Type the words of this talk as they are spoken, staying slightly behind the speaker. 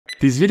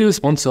This video is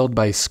sponsored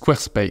by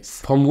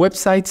Squarespace. From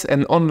websites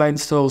and online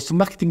stores to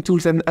marketing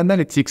tools and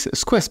analytics,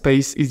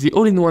 Squarespace is the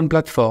all-in-one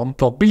platform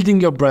for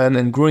building your brand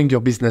and growing your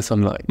business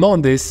online. More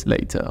on this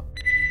later.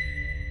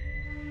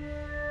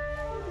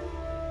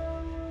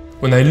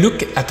 When I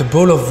look at a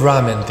bowl of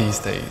ramen these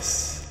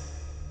days,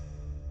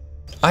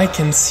 I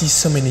can see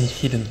so many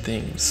hidden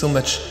things, so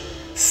much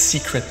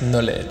secret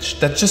knowledge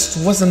that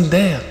just wasn't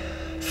there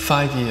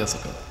 5 years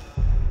ago.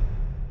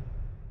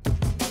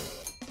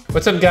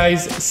 What's up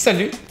guys,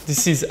 salut,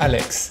 this is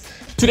Alex.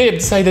 Today I've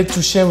decided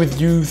to share with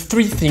you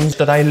 3 things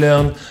that I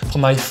learned from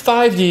my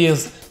 5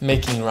 years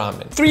making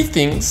ramen. 3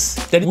 things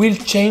that will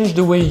change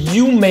the way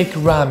you make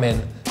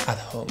ramen at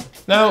home.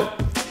 Now,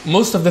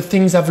 most of the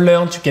things I've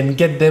learned, you can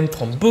get them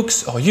from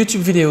books or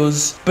YouTube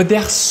videos, but there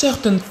are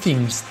certain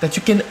things that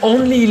you can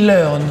only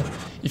learn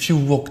if you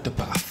walk the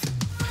path.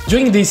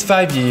 During these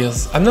 5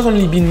 years, I've not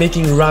only been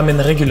making ramen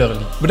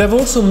regularly, but I've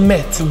also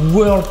met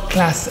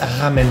world-class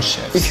ramen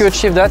chefs. If you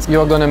achieve that,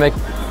 you're gonna make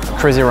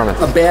crazy ramen.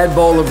 A bad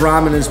bowl of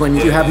ramen is when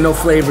you have no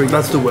flavor.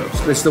 That's the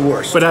worst. It's the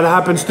worst. But that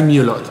happens to me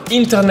a lot.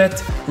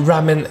 Internet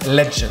ramen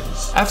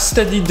legends. I've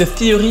studied the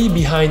theory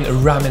behind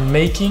ramen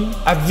making.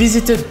 I've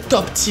visited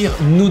top-tier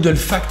noodle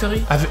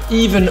factory. I've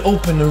even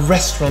opened a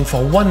restaurant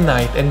for one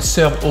night and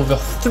served over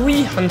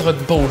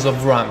 300 bowls of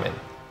ramen.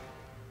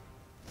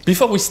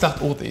 Before we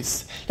start all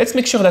this, let's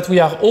make sure that we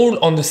are all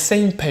on the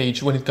same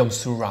page when it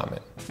comes to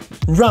ramen.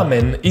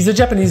 Ramen is a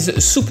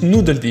Japanese soup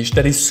noodle dish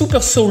that is super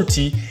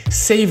salty,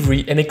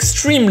 savory, and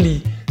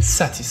extremely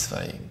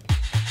satisfying.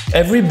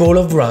 Every bowl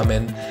of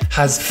ramen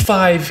has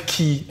 5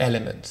 key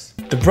elements: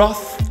 the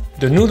broth,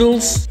 the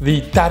noodles,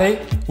 the tare,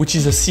 which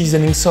is a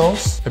seasoning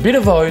sauce, a bit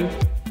of oil,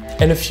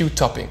 and a few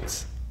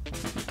toppings.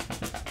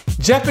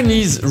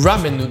 Japanese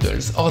ramen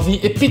noodles are the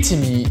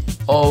epitome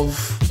of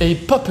a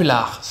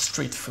popular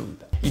street food.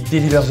 It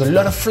delivers a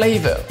lot of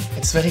flavor,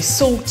 it's very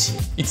salty,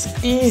 it's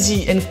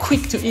easy and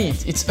quick to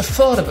eat, it's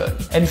affordable.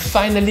 And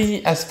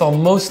finally, as for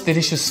most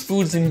delicious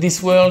foods in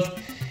this world,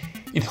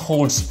 it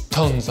holds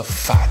tons of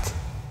fat.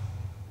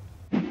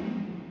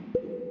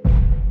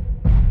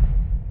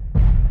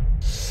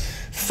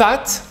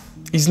 Fat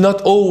is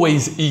not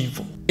always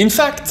evil. In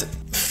fact,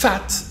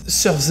 fat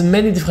serves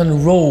many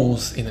different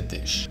roles in a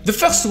dish. The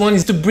first one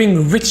is to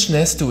bring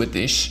richness to a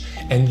dish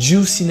and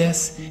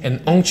juiciness and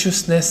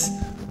unctuousness,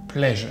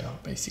 pleasure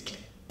basically.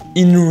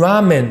 In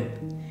ramen,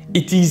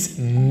 it is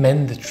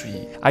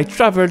mandatory. I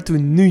traveled to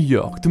New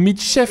York to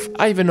meet Chef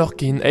Ivan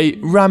Orkin, a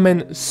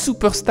ramen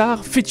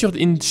superstar featured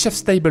in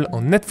Chef's Table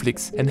on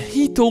Netflix, and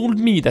he told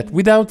me that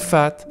without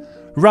fat,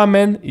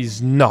 ramen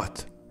is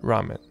not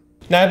ramen.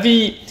 Now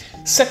the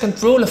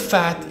second role of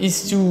fat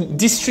is to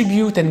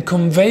distribute and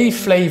convey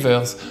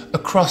flavors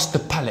across the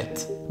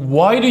palate.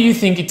 Why do you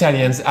think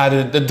Italians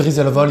added a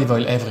drizzle of olive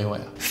oil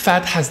everywhere?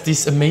 Fat has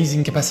this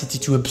amazing capacity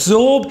to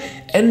absorb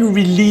and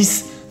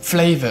release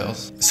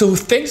flavors. So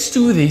thanks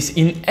to this,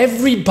 in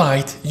every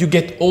bite you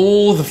get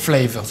all the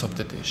flavors of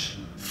the dish.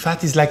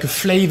 Fat is like a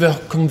flavor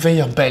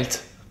conveyor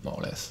belt, more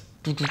or less.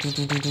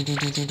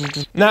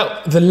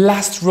 Now, the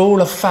last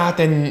role of fat,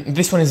 and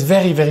this one is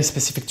very, very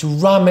specific to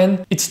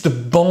ramen, it's the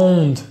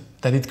bond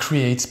that it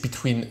creates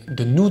between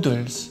the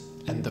noodles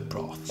and the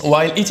broth.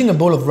 While eating a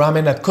bowl of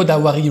ramen at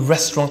Kodawari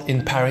restaurant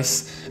in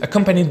Paris,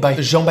 accompanied by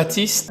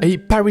Jean-Baptiste, a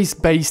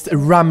Paris-based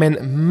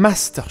ramen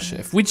master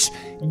chef, which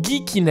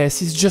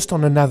geekiness is just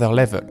on another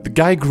level. The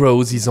guy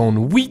grows his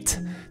own wheat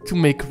to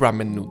make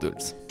ramen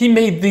noodles. He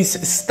made this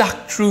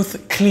stark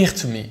truth clear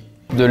to me.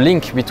 The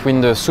link between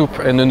the soup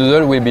and the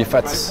noodle will be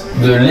fat.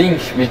 The link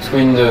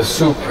between the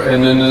soup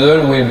and the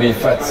noodle will be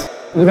fat.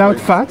 Without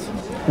fat,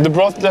 the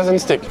broth doesn't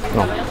stick.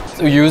 No.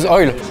 You use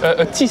oil.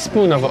 A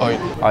teaspoon of oil.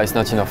 Ah, it's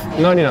not enough.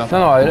 Not enough.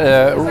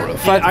 No,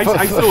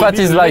 fat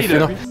is life, you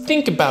know.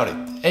 Think about it.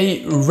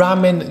 A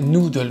ramen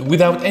noodle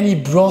without any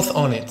broth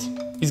on it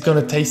is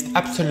gonna taste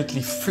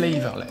absolutely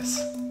flavorless.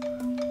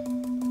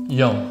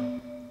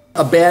 Yum.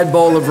 A bad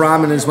bowl of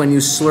ramen is when you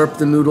slurp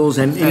the noodles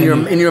and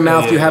in your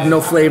mouth you have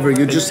no flavor.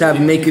 You just have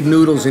naked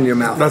noodles in your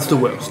mouth. That's the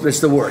worst. It's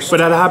the worst. But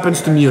that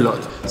happens to me a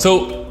lot.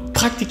 So,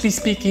 practically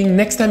speaking,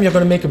 next time you're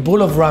gonna make a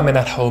bowl of ramen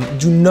at home,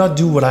 do not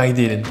do what I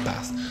did in the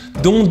past.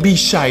 Don't be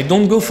shy.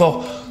 Don't go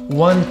for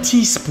 1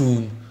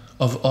 teaspoon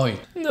of oil.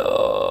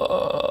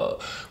 No.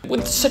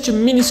 With such a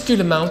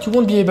minuscule amount, you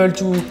won't be able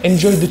to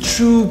enjoy the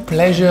true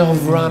pleasure of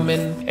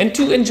ramen and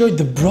to enjoy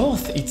the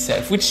broth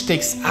itself, which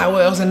takes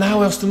hours and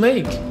hours to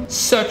make.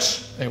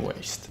 Such a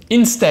waste.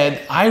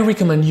 Instead, I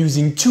recommend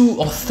using 2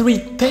 or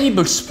 3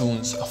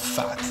 tablespoons of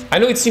fat. I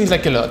know it seems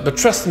like a lot, but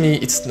trust me,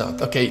 it's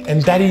not, okay?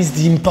 And that is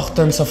the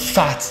importance of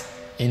fat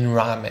in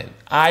ramen.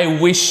 I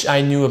wish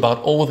I knew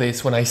about all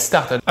this when I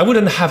started. I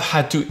wouldn't have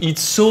had to eat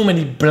so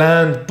many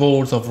bland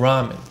bowls of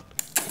ramen.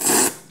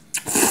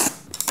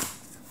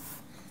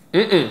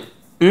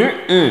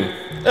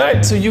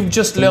 Alright, so you've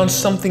just learned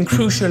something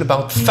crucial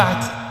about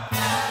fat.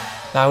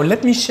 Now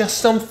let me share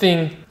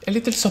something a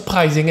little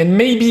surprising and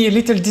maybe a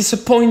little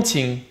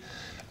disappointing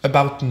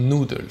about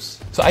noodles.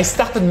 So I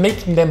started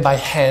making them by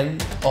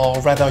hand, or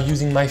rather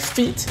using my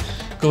feet,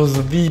 because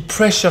the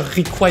pressure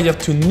required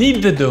to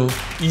knead the dough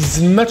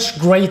is much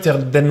greater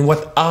than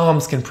what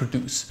arms can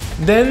produce.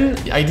 Then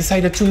I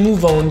decided to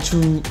move on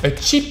to a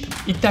cheap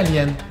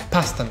Italian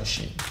pasta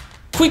machine.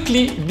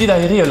 Quickly did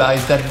I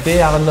realize that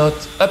they are not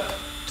up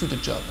to the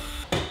job.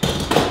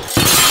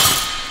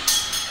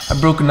 I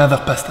broke another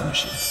pasta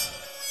machine.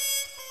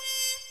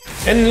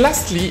 And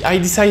lastly, I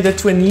decided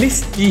to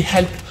enlist the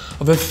help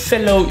of a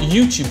fellow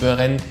YouTuber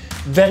and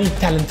very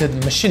talented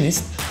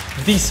machinist,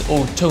 this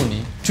old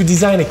Tony, to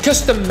design a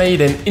custom-made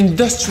and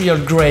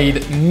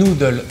industrial-grade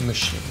noodle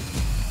machine.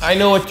 I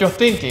know what you're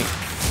thinking.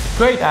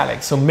 Great,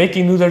 Alex, so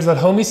making noodles at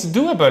home is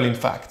doable, in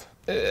fact.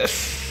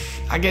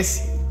 I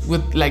guess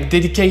with like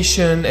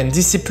dedication and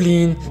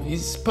discipline,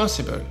 it's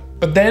possible.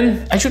 But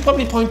then, I should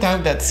probably point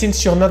out that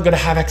since you're not gonna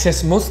have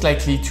access most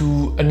likely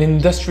to an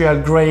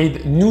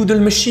industrial-grade noodle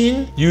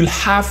machine, you'll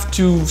have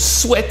to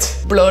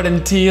sweat blood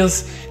and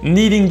tears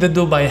kneading the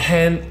dough by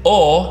hand,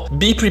 or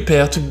be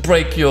prepared to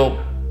break your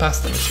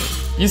pasta machine.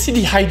 You see,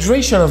 the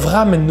hydration of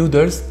ramen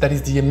noodles, that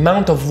is the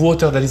amount of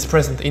water that is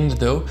present in the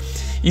dough,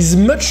 is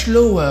much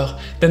lower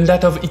than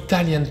that of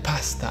Italian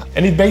pasta.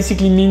 And it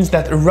basically means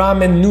that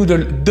ramen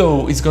noodle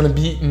dough is gonna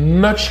be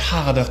much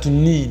harder to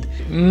knead.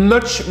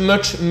 Much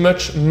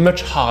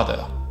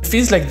harder. It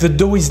feels like the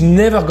dough is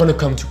never gonna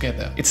come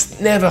together. It's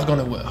never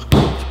gonna work.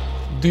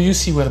 Do you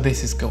see where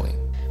this is going?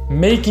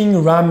 Making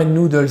ramen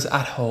noodles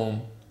at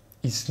home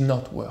is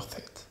not worth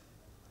it.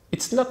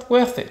 It's not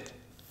worth it.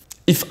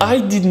 If I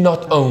did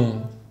not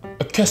own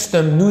a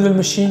custom noodle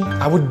machine,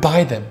 I would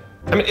buy them.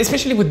 I mean,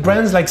 especially with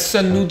brands like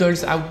Sun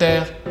Noodles out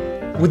there.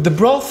 With the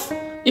broth,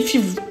 if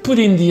you've put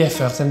in the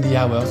efforts and the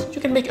hours, you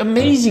can make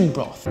amazing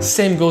broth.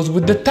 Same goes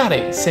with the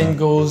tare, same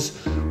goes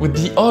with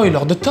the oil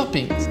or the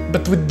toppings.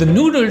 But with the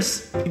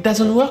noodles, it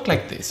doesn't work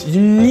like this. You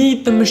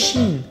need the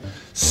machine.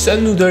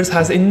 Sun Noodles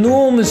has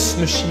enormous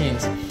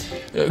machines.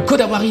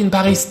 Kodawari in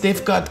Paris,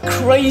 they've got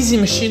crazy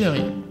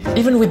machinery.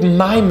 Even with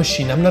my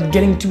machine, I'm not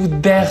getting to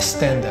their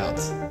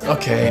standards.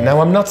 Okay, now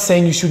I'm not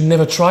saying you should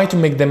never try to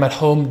make them at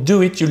home.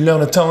 Do it, you'll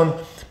learn a ton.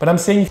 But I'm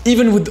saying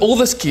even with all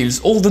the skills,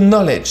 all the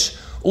knowledge,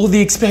 all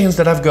the experience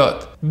that I've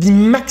got, the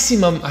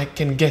maximum I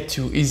can get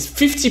to is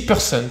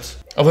 50%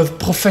 of a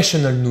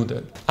professional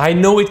noodle. I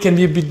know it can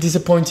be a bit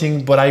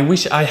disappointing, but I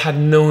wish I had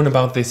known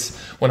about this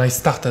when I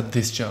started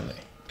this journey.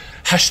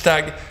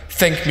 Hashtag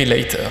thank me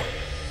later.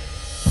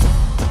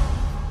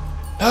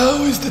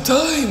 Now is the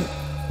time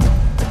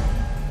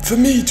for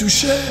me to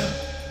share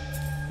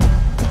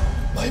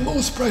my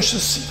most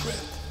precious secret.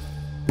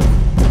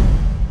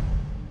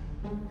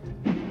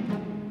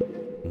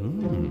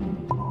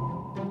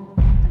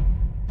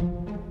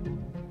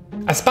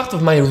 As part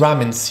of my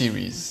ramen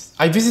series,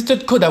 I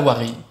visited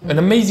Kodawari, an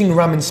amazing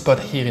ramen spot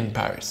here in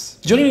Paris.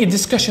 During a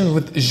discussion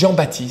with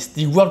Jean-Baptiste,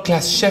 the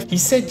world-class chef, he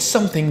said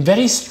something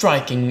very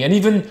striking and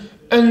even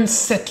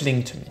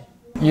unsettling to me.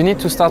 You need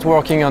to start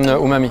working on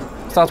umami.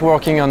 Start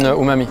working on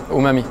umami.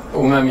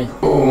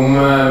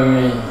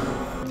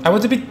 I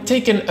was a bit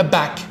taken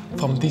aback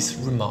from this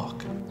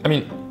remark. I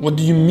mean, what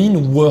do you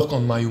mean work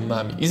on my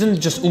umami? Isn't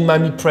just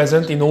umami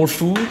present in all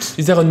foods?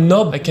 Is there a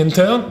knob I can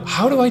turn?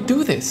 How do I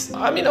do this?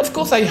 I mean, of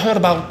course I heard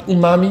about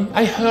umami,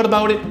 I heard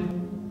about it.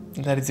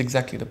 That is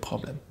exactly the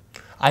problem.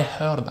 I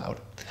heard about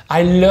it.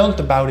 I learned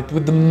about it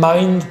with the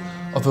mind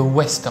of a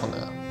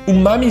Westerner.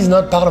 Umami is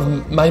not part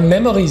of my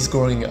memories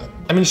growing up.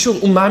 I mean, sure,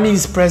 umami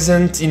is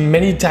present in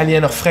many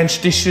Italian or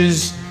French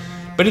dishes,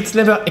 but it's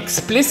never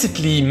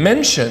explicitly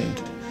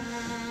mentioned.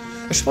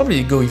 I should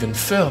probably go even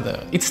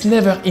further. It's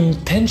never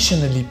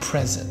intentionally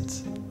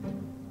present.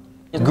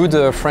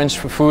 Good French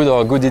food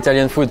or good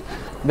Italian food,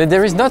 but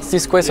there is not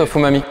this quest of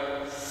umami.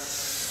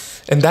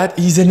 And that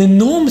is an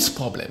enormous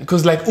problem,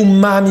 because like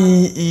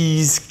umami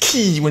is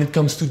key when it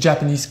comes to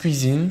Japanese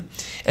cuisine,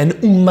 and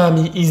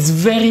umami is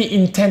very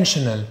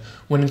intentional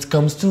when it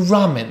comes to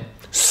ramen.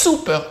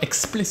 Super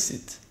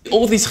explicit.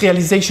 All these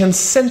realizations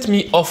sent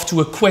me off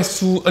to a quest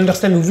to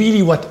understand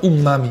really what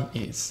umami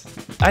is.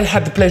 I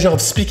had the pleasure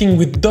of speaking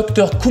with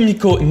Dr.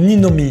 Kumiko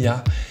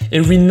Ninomiya, a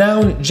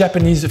renowned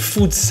Japanese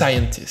food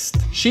scientist.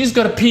 She's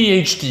got a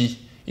PhD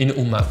in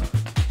umami.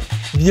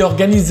 The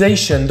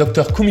organization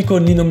Dr. Kumiko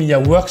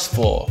Ninomiya works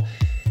for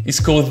is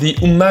called the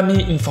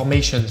Umami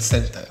Information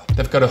Center.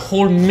 They've got a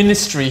whole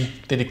ministry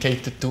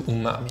dedicated to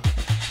umami.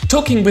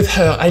 Talking with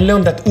her, I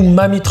learned that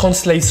umami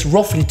translates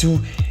roughly to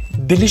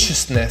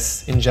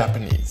deliciousness in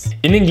Japanese.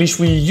 In English,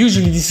 we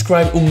usually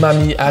describe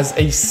umami as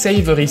a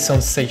savory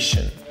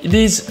sensation. It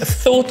is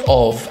thought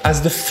of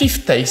as the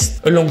fifth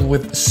taste, along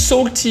with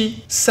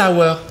salty,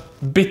 sour,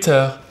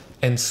 bitter,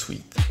 and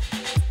sweet.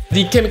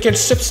 The chemical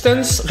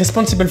substance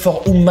responsible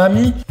for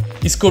umami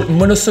is called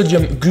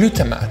monosodium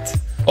glutamate,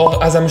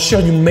 or as I'm sure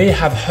you may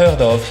have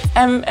heard of,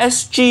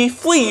 MSG.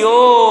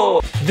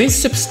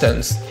 This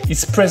substance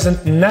is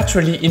present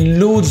naturally in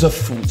loads of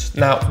foods.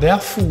 Now, there are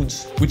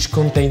foods which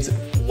contains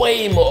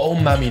way more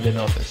umami than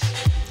others.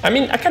 I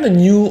mean, I kind of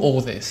knew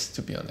all this,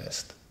 to be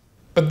honest.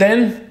 But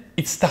then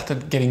it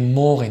started getting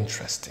more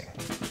interesting.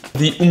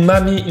 The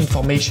Umami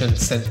Information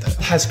Center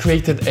has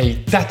created a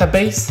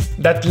database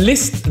that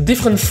lists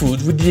different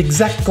foods with the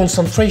exact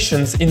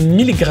concentrations in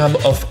milligram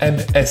of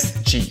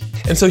MSG.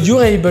 And so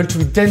you're able to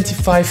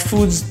identify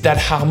foods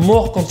that are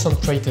more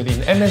concentrated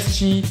in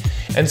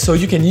MSG, and so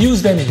you can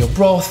use them in your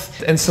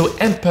broth, and so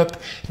amp up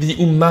the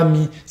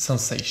umami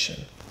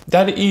sensation.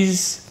 That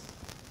is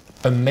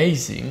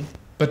amazing.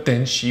 But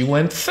then she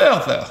went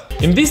further.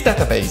 In this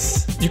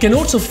database, you can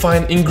also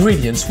find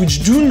ingredients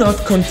which do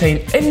not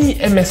contain any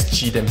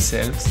MSG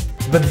themselves,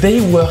 but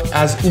they work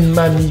as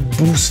umami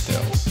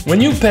boosters.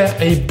 When you pair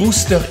a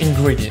booster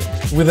ingredient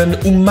with an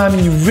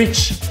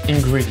umami-rich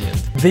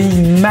ingredient, they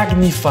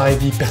magnify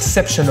the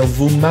perception of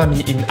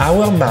umami in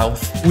our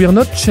mouth. We are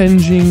not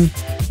changing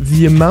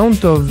the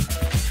amount of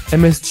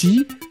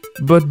MSG,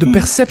 but the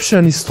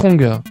perception is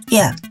stronger.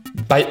 Yeah.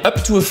 By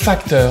up to a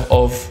factor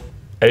of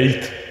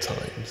 8 times.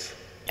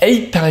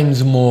 8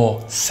 times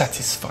more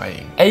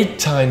satisfying, 8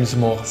 times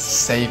more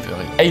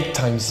savory, 8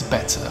 times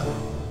better.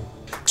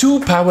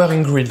 2 power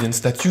ingredients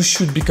that you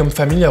should become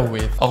familiar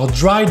with are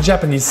dried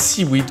Japanese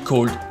seaweed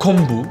called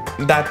kombu.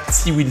 That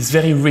seaweed is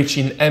very rich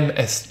in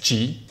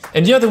MSG.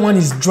 And the other one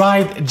is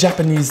dried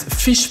Japanese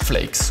fish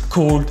flakes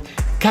called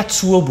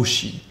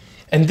katsuobushi.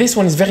 And this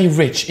one is very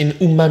rich in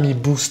umami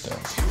boosters.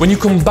 When you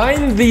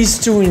combine these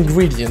 2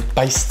 ingredients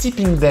by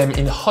steeping them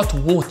in hot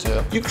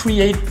water, you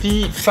create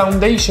the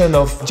foundation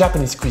of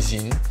Japanese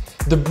cuisine,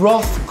 the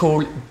broth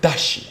called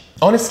dashi.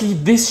 Honestly,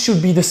 this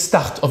should be the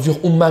start of your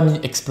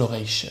umami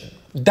exploration.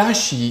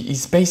 Dashi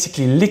is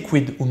basically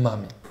liquid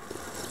umami.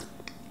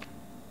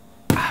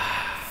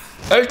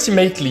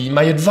 Ultimately,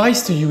 my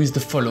advice to you is the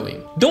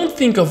following. Don't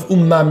think of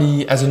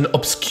umami as an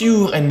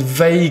obscure and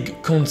vague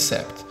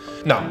concept.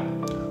 Now,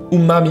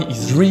 umami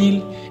is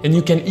real, and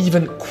you can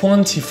even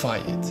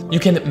quantify it. You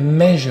can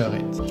measure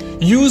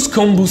it. Use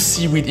kombu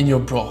seaweed in your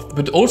broth,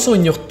 but also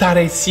in your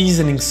tare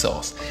seasoning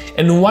sauce,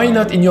 and why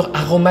not in your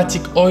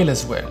aromatic oil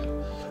as well.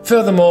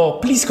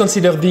 Furthermore, please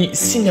consider the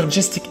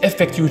synergistic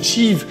effect you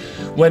achieve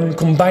when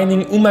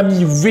combining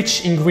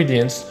umami-rich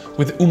ingredients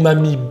with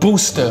umami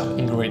booster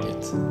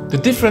ingredients. The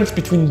difference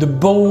between the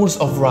bowls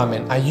of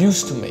ramen I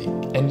used to make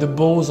and the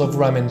bowls of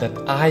ramen that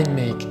I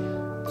make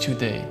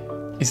today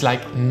is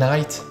like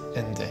night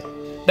and day.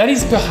 That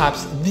is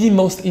perhaps the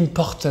most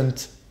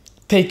important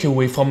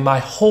takeaway from my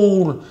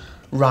whole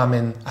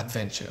ramen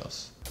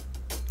adventures.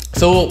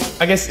 So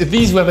I guess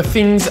these were the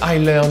things I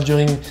learned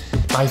during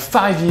my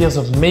 5 years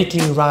of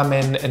making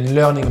ramen and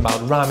learning about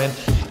ramen.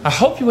 I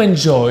hope you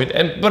enjoyed,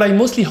 but I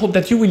mostly hope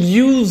that you will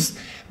use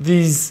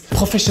these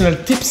professional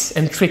tips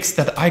and tricks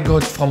that I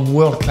got from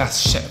world-class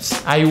chefs.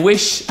 I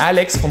wish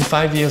Alex from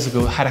 5 years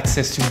ago had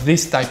access to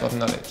this type of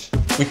knowledge.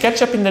 We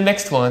catch up in the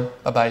next one.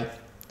 Bye-bye.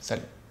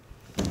 Salut.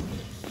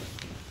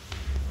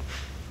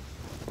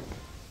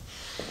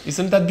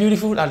 Isn't that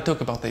beautiful? I'll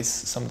talk about this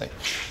someday.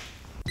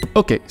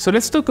 Okay, so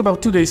let's talk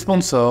about today's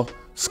sponsor,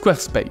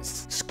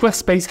 Squarespace.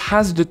 Squarespace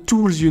has the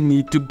tools you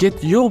need to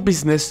get your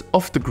business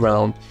off the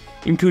ground,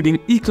 including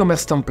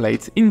e-commerce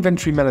templates,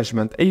 inventory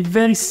management, a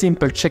very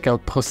simple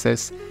checkout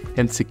process,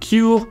 and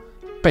secure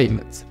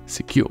payments.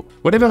 Secure.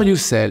 Whatever you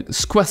sell,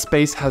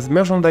 Squarespace has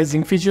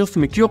merchandising features to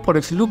make your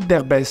products look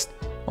their best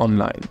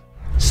online.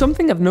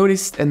 Something I've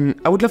noticed and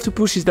I would love to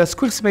push is that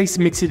Squarespace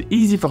makes it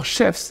easy for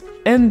chefs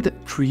and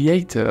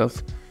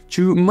creators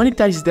to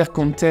monetize their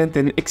content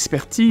and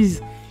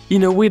expertise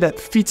in a way that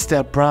fits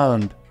their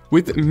brand.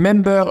 With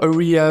member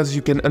areas,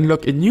 you can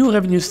unlock a new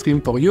revenue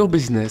stream for your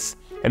business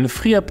and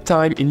free up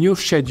time in your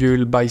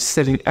schedule by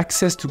selling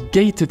access to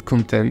gated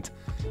content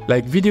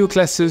like video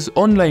classes,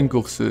 online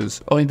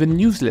courses, or even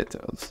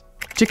newsletters.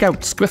 Check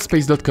out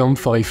squarespace.com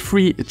for a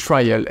free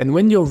trial, and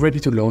when you're ready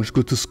to launch,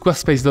 go to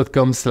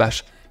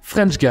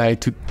squarespace.com/FrenchGuy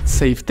to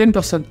save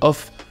 10%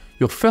 off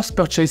your first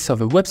purchase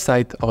of a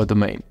website or a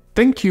domain.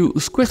 Thank you,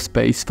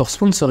 Squarespace, for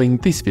sponsoring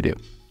this video.